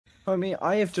Homie,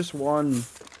 I have just one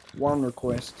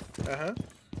request. Uh-huh.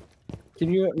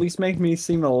 Can you at least make me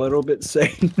seem a little bit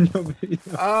sane in your video?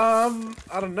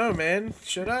 I don't know, man.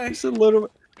 Should I? Just a little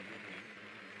bit.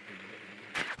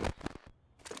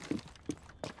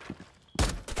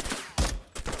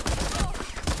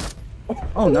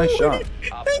 Oh, nice shot.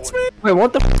 Thanks, man. Wait,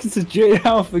 what the fuck is a J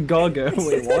Alpha Gaga?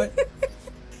 Wait, what?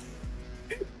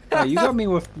 Oh, you got me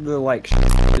with the, like,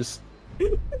 just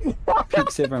pick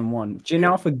 7-1. Jin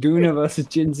Alpha Guna versus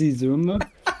Jin Z Zuma?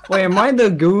 Wait, am I the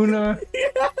Guna?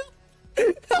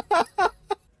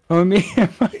 Homie,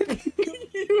 am I the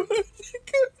Guna?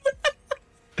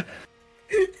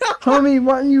 Homie,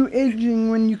 why are you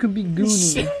edging when you could be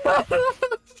gooning?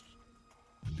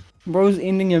 Bro's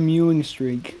ending a mewing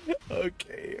streak.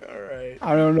 Okay, alright.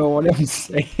 I don't know what I'm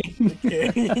saying.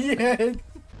 Okay, yeah.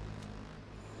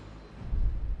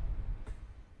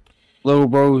 Little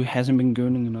bro hasn't been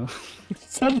gooning enough.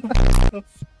 Son of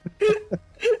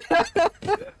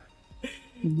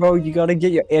Bro, you gotta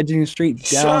get your edging streak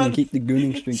down and keep the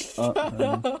gooning streak Shut up.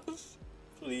 Man. up.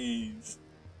 Please.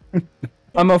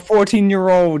 I'm a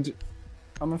 14-year-old.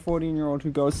 I'm a 14-year-old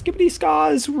who goes, skippity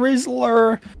scars,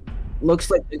 Rizzler. Looks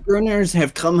like the gooners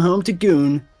have come home to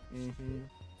goon. Mm-hmm.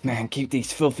 Man, keep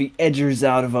these filthy edgers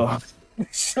out of us.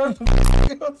 Shut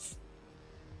up.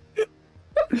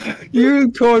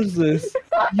 You caused this.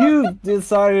 You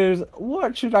decided,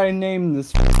 what should I name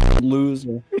this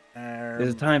loser?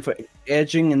 There's a time for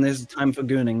edging and there's a time for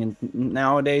gooning, and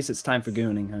nowadays it's time for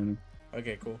gooning, homie.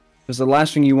 Okay, cool. Because the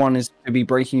last thing you want is to be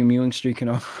breaking a mewing streak and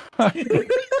off.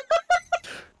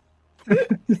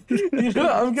 You know,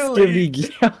 I'm gonna let you...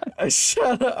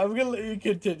 Shut up. I'm gonna let you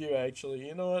continue, actually.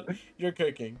 You know what? You're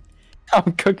cooking.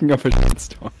 I'm cooking up a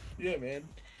shitstorm. Yeah, man.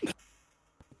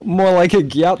 More like a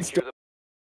gyat.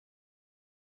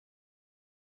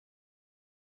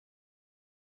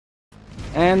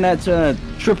 And that's a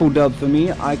triple dub for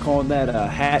me. I call that a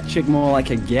hat trick, more like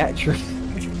a gat trick.